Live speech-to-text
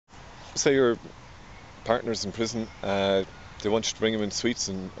Say your partner's in prison, they want you to bring him in sweets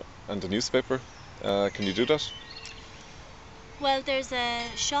and a newspaper. Can you do that? Well, there's a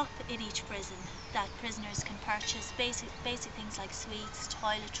shop in each prison that prisoners can purchase basic things like sweets,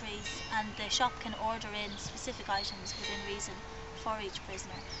 toiletries, and the shop can order in specific items within reason for each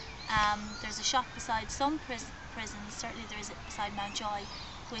prisoner. There's a shop beside some prisons, certainly there is beside Mountjoy,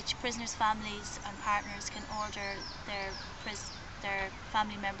 which prisoners' families and partners can order their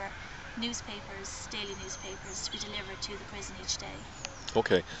family member newspapers, daily newspapers, to be delivered to the prison each day.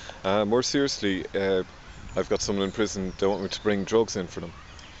 Okay. More seriously, I've got someone in prison. They want me to bring drugs in for them.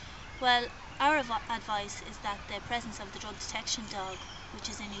 Well, our advice is that the presence of the drug detection dog, which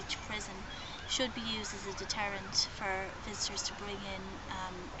is in each prison, should be used as a deterrent for visitors to bring in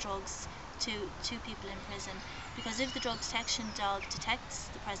drugs to people in prison. Because if the drug detection dog detects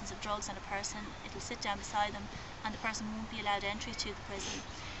the presence of drugs on a person, it'll sit down beside them and the person won't be allowed entry to the prison.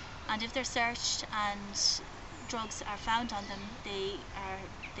 And if they're searched and drugs are found on them, they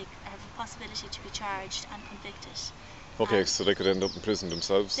have a possibility to be charged and convicted. Okay, so they could end up in prison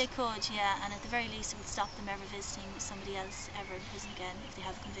themselves. They could, yeah, and at the very least it would stop them ever visiting somebody else ever in prison again if they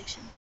have a conviction.